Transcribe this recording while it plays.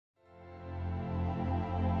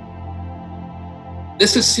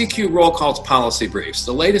This is CQ Roll Call's Policy Briefs,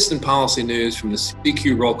 the latest in policy news from the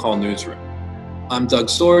CQ Roll Call newsroom. I'm Doug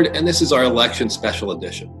Sword, and this is our election special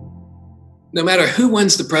edition. No matter who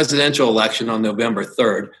wins the presidential election on November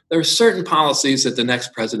 3rd, there are certain policies that the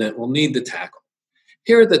next president will need to tackle.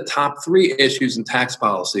 Here are the top 3 issues in tax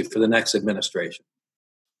policy for the next administration.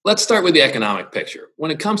 Let's start with the economic picture. When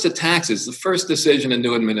it comes to taxes, the first decision a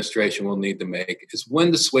new administration will need to make is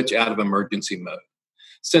when to switch out of emergency mode.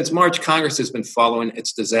 Since March, Congress has been following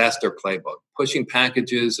its disaster playbook, pushing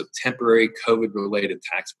packages of temporary COVID-related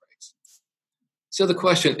tax breaks. So the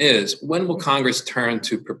question is, when will Congress turn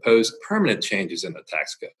to propose permanent changes in the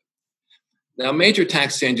tax code? Now, major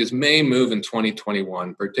tax changes may move in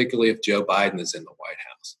 2021, particularly if Joe Biden is in the White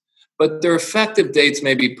House. But their effective dates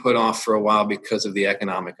may be put off for a while because of the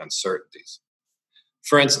economic uncertainties.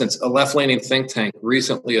 For instance, a left-leaning think tank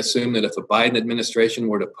recently assumed that if the Biden administration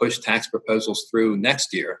were to push tax proposals through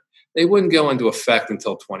next year, they wouldn't go into effect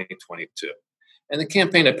until 2022. And the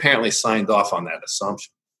campaign apparently signed off on that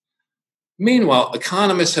assumption. Meanwhile,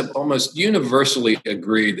 economists have almost universally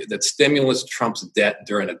agreed that stimulus trumps debt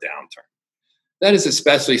during a downturn. That is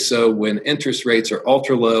especially so when interest rates are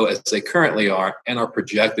ultra low as they currently are and are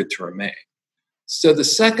projected to remain. So the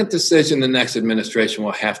second decision the next administration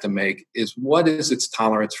will have to make is what is its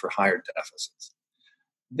tolerance for higher deficits?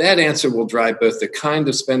 That answer will drive both the kind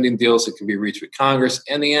of spending deals that can be reached with Congress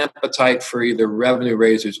and the appetite for either revenue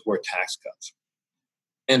raises or tax cuts.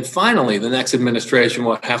 And finally, the next administration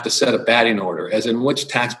will have to set a batting order, as in which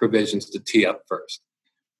tax provisions to tee up first.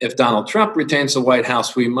 If Donald Trump retains the White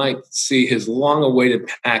House, we might see his long-awaited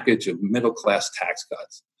package of middle-class tax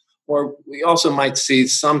cuts. Or we also might see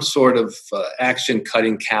some sort of action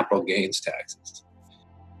cutting capital gains taxes.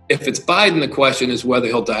 If it's Biden, the question is whether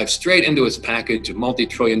he'll dive straight into his package of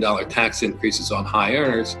multi-trillion-dollar tax increases on high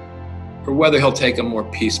earners, or whether he'll take a more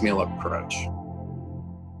piecemeal approach.